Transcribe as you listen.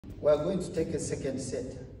we are going to take a second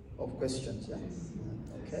set of questions. Yeah?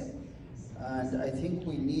 Okay? And I think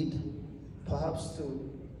we need perhaps to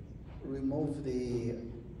remove the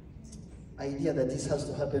idea that this has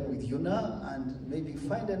to happen with Unaa and maybe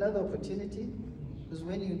find another opportunity. Because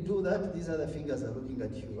when you do that, these other fingers are looking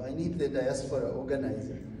at you. I need the diaspora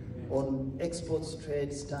organizer on exports,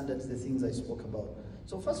 trade, standards, the things I spoke about.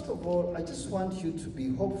 So first of all, I just want you to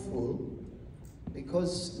be hopeful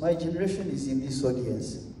because my generation is in this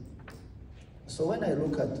audience. So when I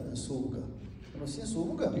look at Nsubuga, you know, since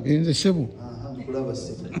Nsubuga? In the Cebu.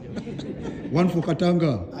 One for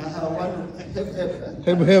Katanga. One.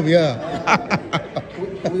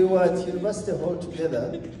 Yeah. We were at University Hall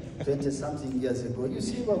together 20-something years ago. You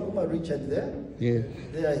see Waguma Richard there? Yeah.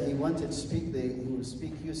 There he wanted to speak, he will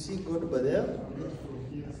speak. You see Godba there?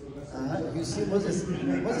 You see Moses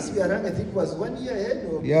Biarang, I think was 1 year ahead?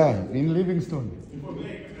 Or yeah, in Livingstone. For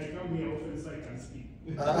me, I come here often so I can speak.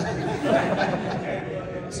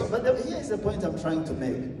 So, but here is the point I'm trying to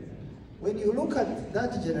make. When you look at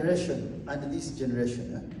that generation and this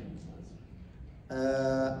generation,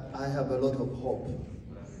 I have a lot of hope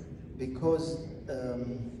because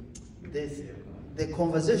the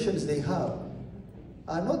conversations they have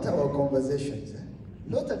are not our conversations.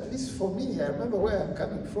 Not at least for me. I remember where I'm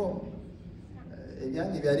coming from.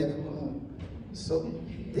 So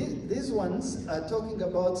these ones are talking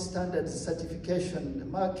about standards, certification,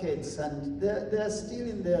 markets, and they're still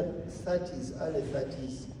in their 30s, early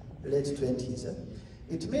 30s, late 20s.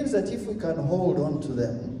 It means that if we can hold on to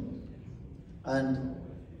them and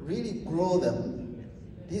really grow them,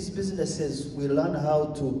 these businesses will learn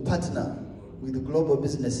how to partner with global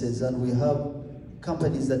businesses, and we have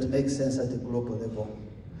companies that make sense at the global level.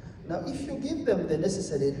 Now, if you give them the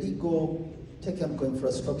necessary legal technical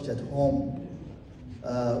infrastructure at home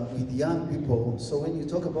with young people, so when you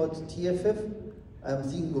talk about TFF, I'm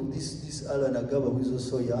thinking of this Alan Agaba, who is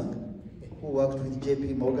also young, who worked with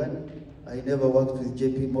JP Morgan. I never worked with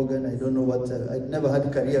JP Morgan. I don't know what, I never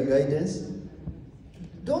had career guidance.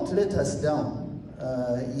 Don't let us down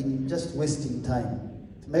in just wasting time.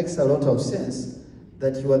 It makes a lot of sense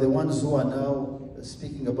that you are the ones who are now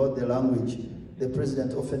speaking about the language. The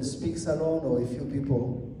president often speaks alone, or a few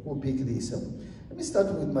people who pick this. Let me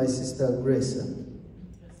start with my sister Grace.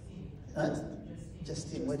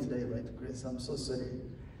 Justine, why did I write Grace? I'm so sorry.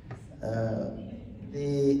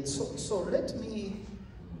 So let me,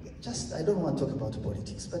 I don't want to talk about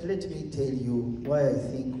politics, but let me tell you why I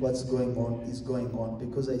think what's going on is going on,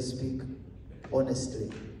 because I speak honestly.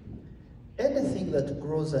 Anything that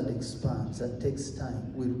grows and expands and takes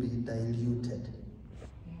time will be diluted.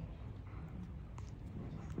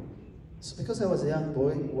 So because I was a young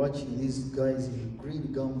boy watching these guys in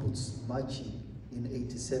green gumboots marching in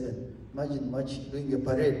 '87, imagine marching, doing a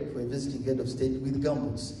parade for a visiting head of state with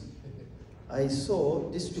gumboots. I saw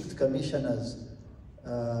district commissioners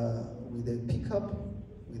with a pickup,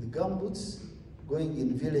 with gumboots, going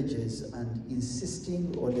in villages and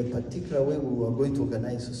insisting on a particular way we were going to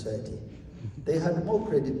organize society. They had more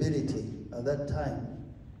credibility at that time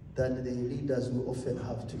than the leaders we often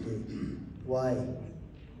have today. Why?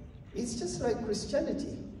 It's just like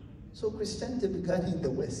Christianity. So Christianity began in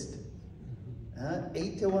the West.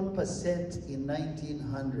 81% in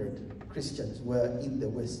 1900 Christians were in the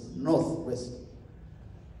West, Northwest.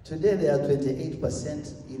 Today they are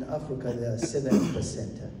 28%. In Africa they are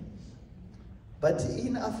 70%. But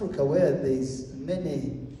in Africa, where there's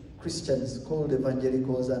many Christians called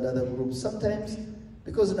evangelicals and other groups, sometimes,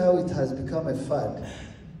 because now it has become a fad,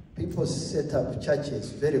 people set up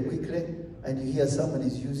churches very quickly, and you hear someone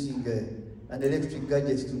is using an electric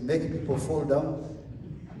gadget to make people fall down.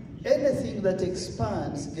 Anything that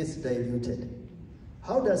expands gets diluted.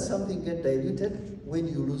 How does something get diluted? When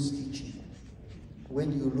you lose teaching,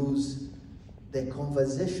 when you lose the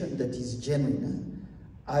conversation that is genuine.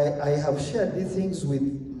 I have shared these things with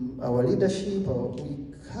our leadership.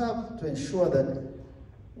 We have to ensure that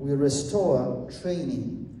we restore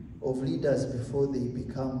training of leaders before they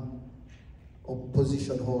become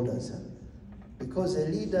position holders. Because a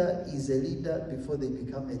leader is a leader before they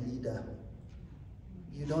become a leader.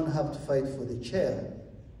 You don't have to fight for the chair.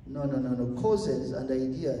 No. Causes and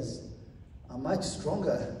ideas are much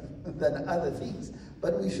stronger than other things.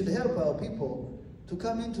 But we should help our people to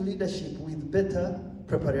come into leadership with better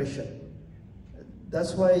preparation.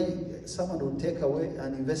 That's why someone will take away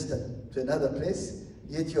an investor to another place,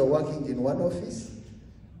 yet you're working in one office.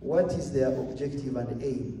 What is their objective and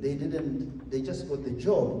aim? They just got the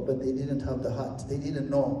job, but they didn't have the heart. They didn't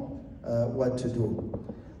know what to do.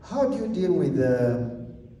 How do you deal with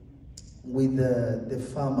the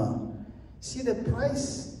farmer? See, the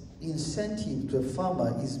price incentive to a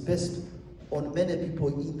farmer is based on many people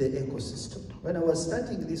in the ecosystem. When I was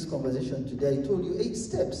starting this conversation today, I told you 8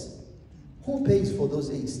 steps. Who pays for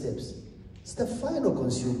those 8 steps? It's the final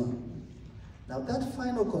consumer. Now that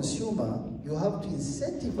final consumer, you have to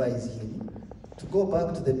incentivize him to go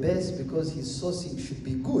back to the base because his sourcing should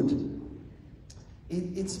be good.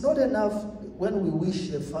 It's not enough when we wish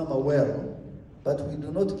a farmer well, but we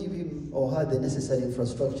do not give him or her the necessary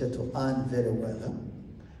infrastructure to earn very well.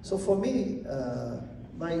 So for me,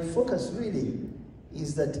 my focus really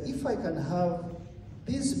is that if I can have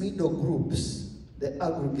these middle groups, the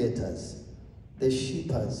aggregators, the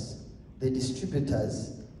shippers, the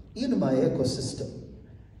distributors in my ecosystem,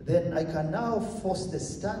 then I can now force the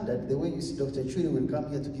standard, the way you see Dr. Churi will come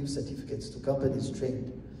here to give certificates to companies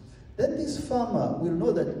trained. Then this farmer will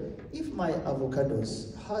know that if my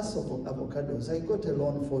avocados, hearts of avocados, I got a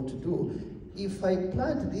loan for to do, if I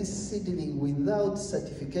plant this seedling without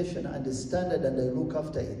certification and a standard and I look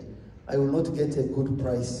after it, I will not get a good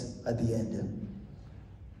price at the end.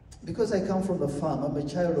 Because I come from a farm, I'm a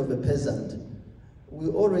child of a peasant, we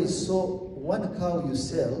always saw one cow you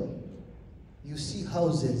sell, you see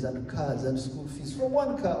houses and cars and school fees from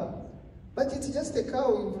one cow. But it's just a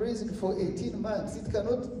cow you've raised for 18 months. It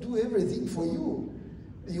cannot do everything for you.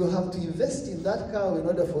 You have to invest in that cow in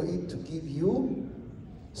order for it to give you.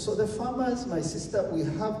 So the farmers, my sister, we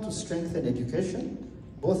have to strengthen education,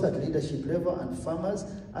 both at leadership level and farmers,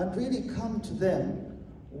 and really come to them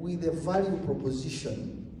with a value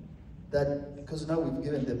proposition that, because now we've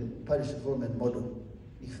given the parish development model.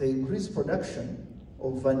 If they increase production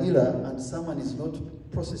of vanilla and someone is not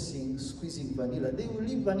processing, squeezing vanilla, they will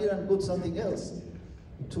leave vanilla and go to something else.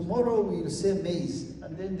 Tomorrow we will say maize,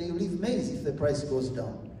 and then they will leave maize if the price goes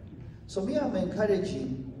down. So me, I'm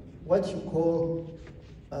encouraging what you call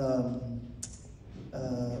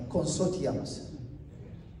consortiums.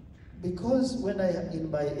 Because when in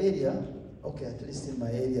my area, okay, at least in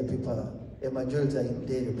my area, a majority are in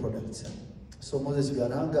dairy products. So Moses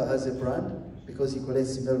Biaranga has a brand because he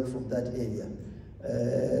collects milk from that area.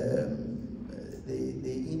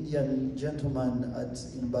 The Indian gentleman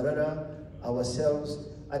in Barara, ourselves,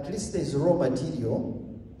 at least there's raw material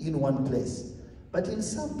in one place. But in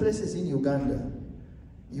some places in Uganda,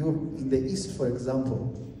 in the east, for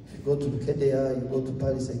example, if you go to Kedea, you go to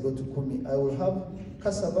Paris, you go to Kumi, I will have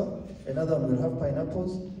cassava, another one will have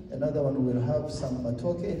pineapples, another one will have some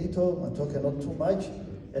matoke, matoke not too much,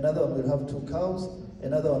 another one will have 2 cows,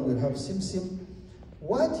 another one will have simsim.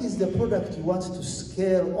 What is the product you want to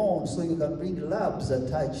scale on so you can bring labs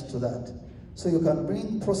attached to that? So you can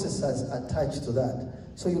bring processors attached to that?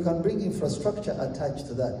 So you can bring infrastructure attached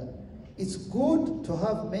to that? It's good to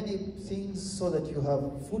have many things so that you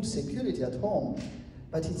have food security at home,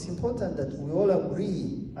 but it's important that we all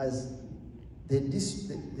agree as the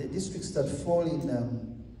districts that fall in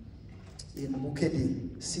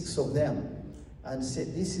Bukedi, 6 of them, and say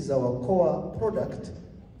this is our core product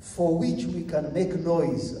for which we can make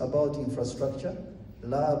noise about infrastructure,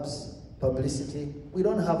 labs, publicity. We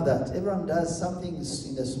don't have that. Everyone does something in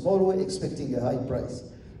a small way expecting a high price.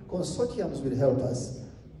 Consortiums will help us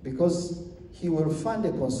because he will fund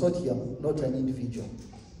a consortium, not an individual.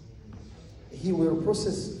 He will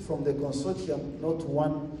process from the consortium, not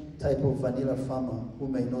one type of vanilla farmer who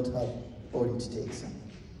may not have all it takes.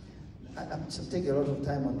 I'm taking a lot of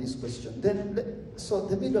time on this question. So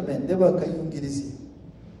the middlemen, they were Kayungirisi.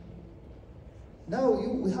 Now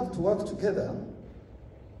we have to work together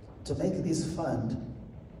to make this fund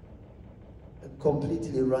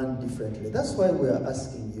completely run differently. That's why we are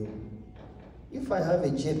asking you. If I have a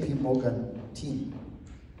JP Morgan team,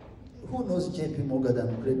 who knows JP Morgan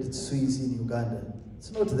and Credit Suisse in Uganda?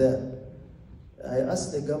 It's not there. I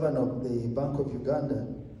asked the governor of the Bank of Uganda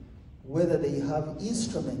whether they have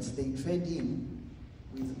instruments they trade in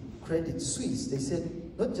with Credit Suisse. They said,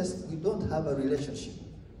 not just, we don't have a relationship.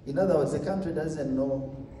 In other words, the country doesn't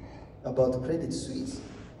know about Credit Suisse.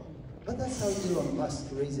 But that's how Elon Musk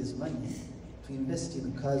raises money to invest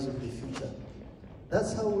in cars of the future.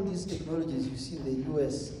 That's how all these technologies you see in the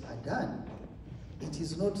US are done. It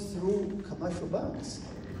is not through commercial banks.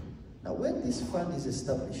 Now, when this fund is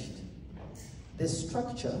established, the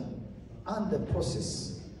structure and the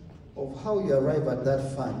process of how you arrive at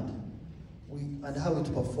that fund and how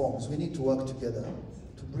it performs, we need to work together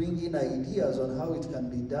to bring in ideas on how it can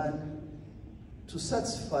be done to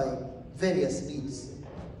satisfy various needs.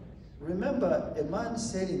 Remember, a man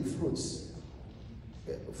selling fruits,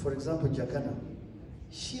 for example, Jacana,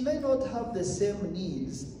 she may not have the same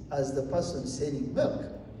needs as the person selling milk,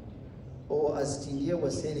 or as Tindia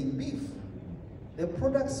was selling beef. The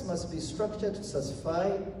products must be structured to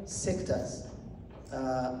satisfy sectors.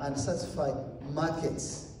 and satisfy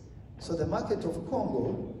markets. So the market of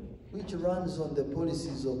Congo, which runs on the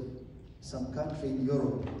policies of some country in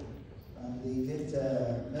Europe, and they get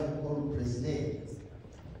milk president,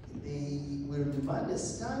 they will demand a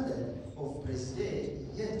standard of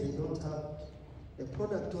president, yet they don't have a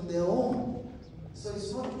product on their own. So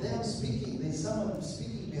it's not them speaking, there's someone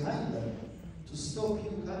speaking behind them to stop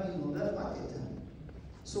you coming on that market.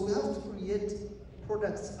 So we have to create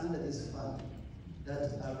products under this fund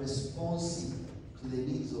that are responsive to the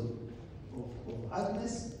needs of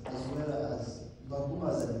Agnes, as well as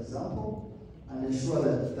Baguma as an example, and ensure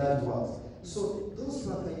that that works. So those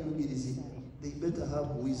Rwaka units, they better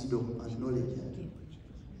have wisdom and knowledge.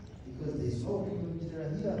 Because there is no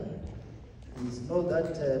here. There is no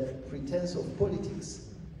that pretense of politics.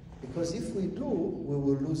 Because if we do, we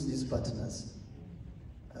will lose these partners.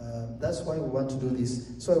 That's why we want to do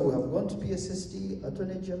this. So we have gone to PSSD,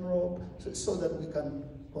 Attorney General, so that we can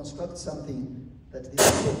construct something that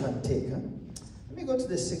these people can take. Let me go to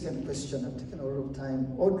the second question. I've taken a lot of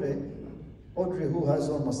time. Audrey, who has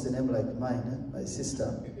almost a name like mine, my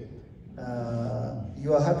sister,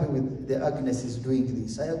 you are happy with the Agnes is doing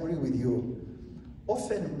this. I agree with you.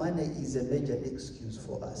 Often money is a major excuse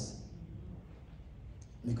for us.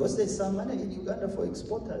 Because there's some money in Uganda for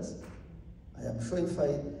exporters. I am sure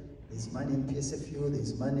there's money in PSFU,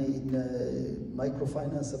 there's money in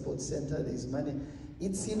Microfinance Support Center, there's money.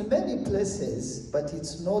 It's in many places, but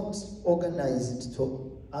it's not organized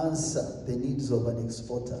to answer the needs of an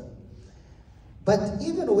exporter. But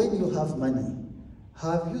even when you have money,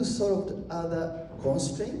 have you solved other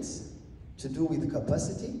constraints to do with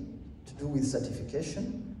capacity, to do with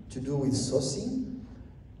certification, to do with sourcing?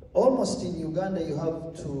 Almost in Uganda, you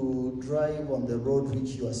have to drive on the road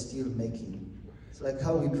which you are still making. It's like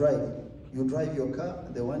how we drive. You drive your car,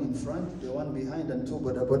 the one in front, the one behind, and two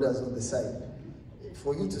bodas on the side.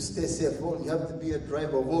 For you to stay safe, you have to be a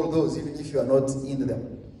driver of all those, even if you are not in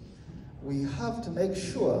them. We have to make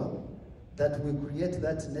sure that we create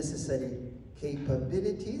that necessary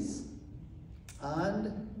capabilities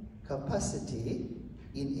and capacity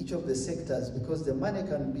in each of the sectors, because the money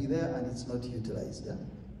can be there and it's not utilized,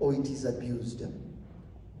 or it is abused.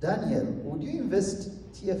 Daniel, would you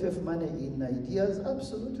invest TFF money in ideas?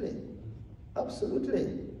 Absolutely.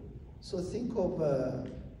 Absolutely. So think of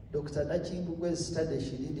Dr. Nachingugwe's study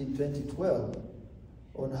she did in 2012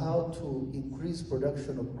 on how to increase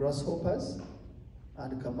production of grasshoppers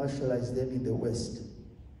and commercialize them in the West.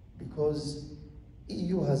 Because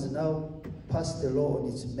EU has now passed a law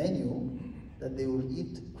on its menu that they will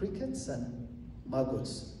eat crickets and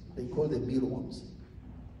maggots. They call them mealworms.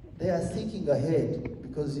 They are thinking ahead,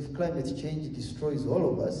 because if climate change destroys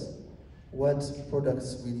all of us, what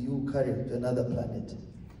products will you carry to another planet?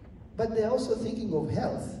 But they are also thinking of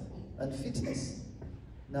health and fitness.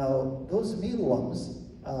 Now, those mealworms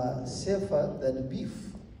are safer than beef,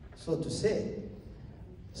 so to say.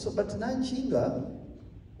 So, but Nanchinga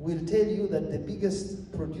will tell you that the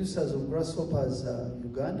biggest producers of grasshoppers are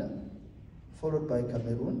Uganda, followed by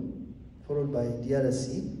Cameroon, followed by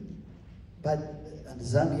DRC, and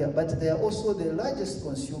Zambia, but they are also the largest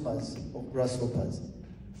consumers of grasshoppers.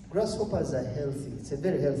 Grasshoppers are healthy. It's a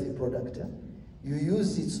very healthy product. You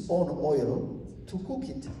use its own oil to cook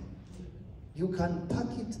it. You can pack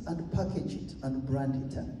it and package it and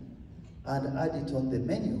brand it and add it on the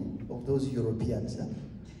menu of those Europeans.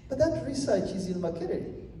 But that research is in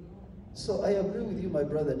Makerere. So I agree with you, my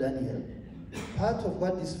brother Daniel. Part of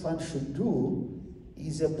what this fund should do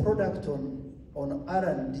is a product on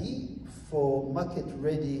R&D for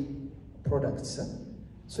market-ready products.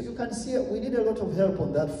 So you can see we need a lot of help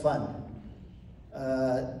on that fund.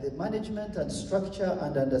 The management and structure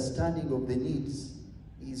and understanding of the needs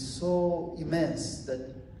is so immense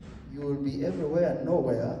that you will be everywhere and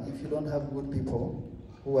nowhere if you don't have good people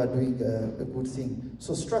who are doing a good thing.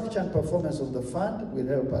 So structure and performance of the fund will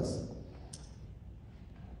help us.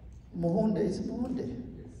 Muhonde is Muhonde,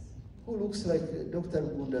 who looks like Dr.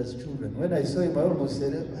 Gunda's children. When I saw him, I almost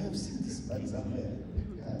said, I have seen this man somewhere.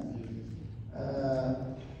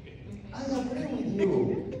 I agree with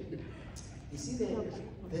you. You see,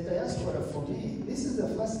 the diaspora for me, this is the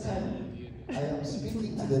first time I am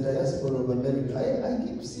speaking to the diaspora of America. I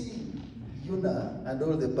keep seeing Unaa and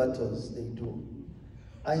all the battles they do.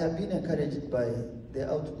 I have been encouraged by the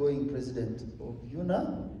outgoing president of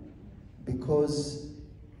Unaa because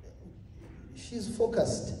she's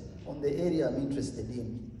focused on the area I'm interested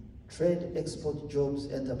in: trade, export,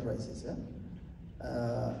 jobs, enterprises.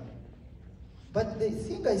 But the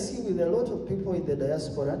thing I see with a lot of people in the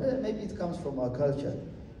diaspora, and maybe it comes from our culture,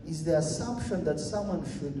 is the assumption that someone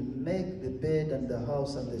should make the bed and the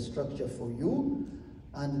house and the structure for you,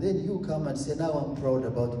 And then you come and say, now I'm proud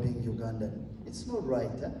about being Ugandan. It's not right.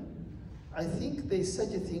 I think there is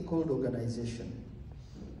such a thing called organization.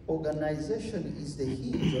 Organization is the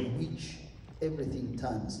hinge on which everything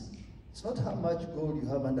turns. It's not how much gold you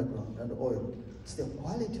have underground and oil. It's the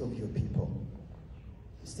quality of your people.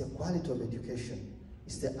 It's the quality of education.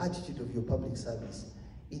 It's the attitude of your public service.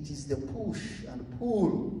 It is the push and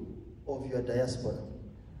pull of your diaspora.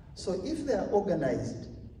 So if they are organized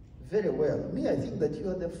very well, I think that you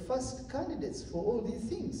are the first candidates for all these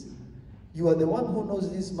things. You are the one who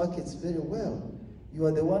knows these markets very well. You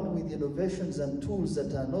are the one with innovations and tools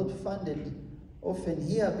that are not funded often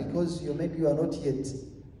here because maybe you are not yet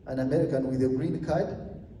an American with a green card.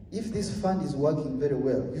 If this fund is working very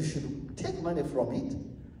well, you should take money from it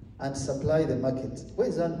and supply the market.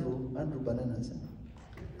 Where's Andrew? Andrew Bananas.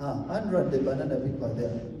 Andrew and the banana people are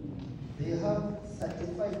there. They have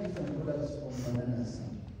 35 different products from bananas,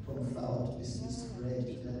 from flour to biscuits,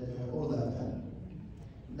 bread, all that.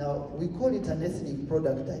 Now, we call it an ethnic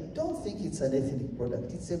product. I don't think it's an ethnic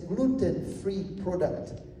product. It's a gluten-free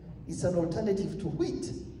product. It's an alternative to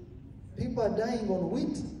wheat. People are dying on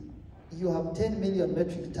wheat. You have 10 million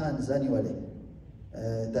metric tons annually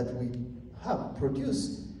that we have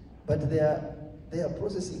produced, but their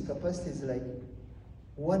processing capacity is like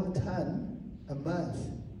 1 ton a month.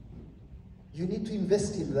 You need to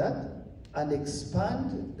invest in that and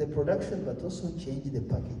expand the production, but also change the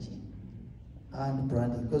packaging and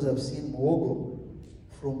branding. Because I've seen Rwabwoogo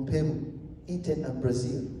from Peru, eaten in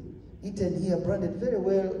Brazil, eaten here, branded very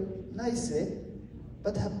well, nicely,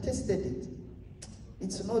 but have tested it.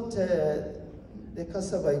 It's not the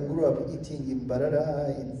cassava I grew up eating in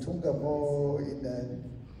Barara, in Tungamo,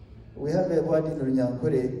 we have a word in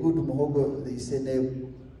Runyankore, good muhogo, they say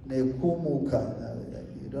ne kumuka.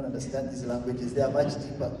 You don't understand these languages, they are much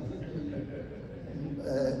deeper.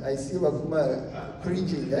 I see Wakuma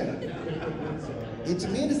cringing. It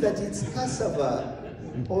means that it's cassava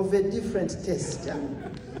of a different taste.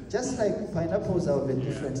 Just like pineapples are of a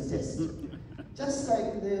different taste. Just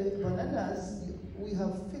like the bananas, we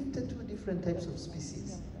have 52 different types of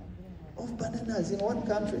species of bananas in one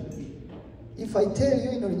country. If I tell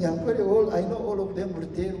you in Runyankore, I know all of them,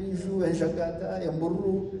 Rute, Riju, and Shagata, and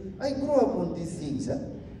Muru. I grew up on these things.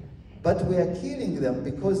 But we are killing them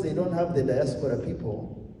because they don't have the diaspora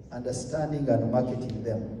people understanding and marketing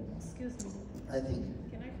them. Excuse me. I think.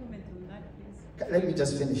 Can I comment on that, please? Let me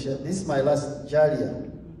just finish. This is my last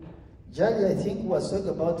Jalia. Jalia, I think, was talking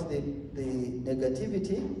about the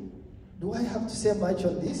negativity. Do I have to say much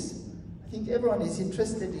on this? I think everyone is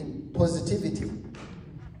interested in positivity.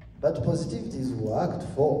 But positivity is worked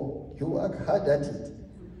for. You work hard at it.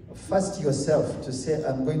 First yourself to say,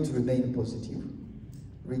 I'm going to remain positive,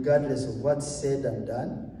 regardless of what's said and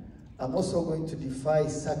done. I'm also going to defy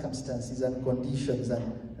circumstances and conditions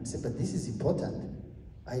and say, but this is important.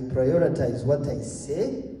 I prioritize what I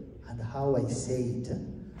say and how I say it.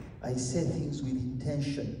 I say things with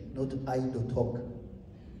intention, not idle talk.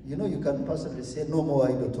 You know, you can possibly say, no more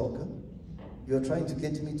idle talk. You're trying to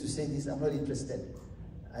get me to say this, I'm not interested.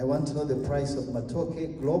 I want to know the price of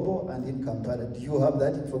Matoke, global and in Kampala. Do you have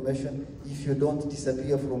that information? If you don't,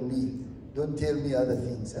 disappear from me. Don't tell me other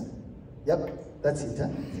things. Yep, that's it. I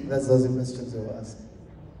think that's those questions I was asking.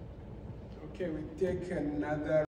 Okay, we take another.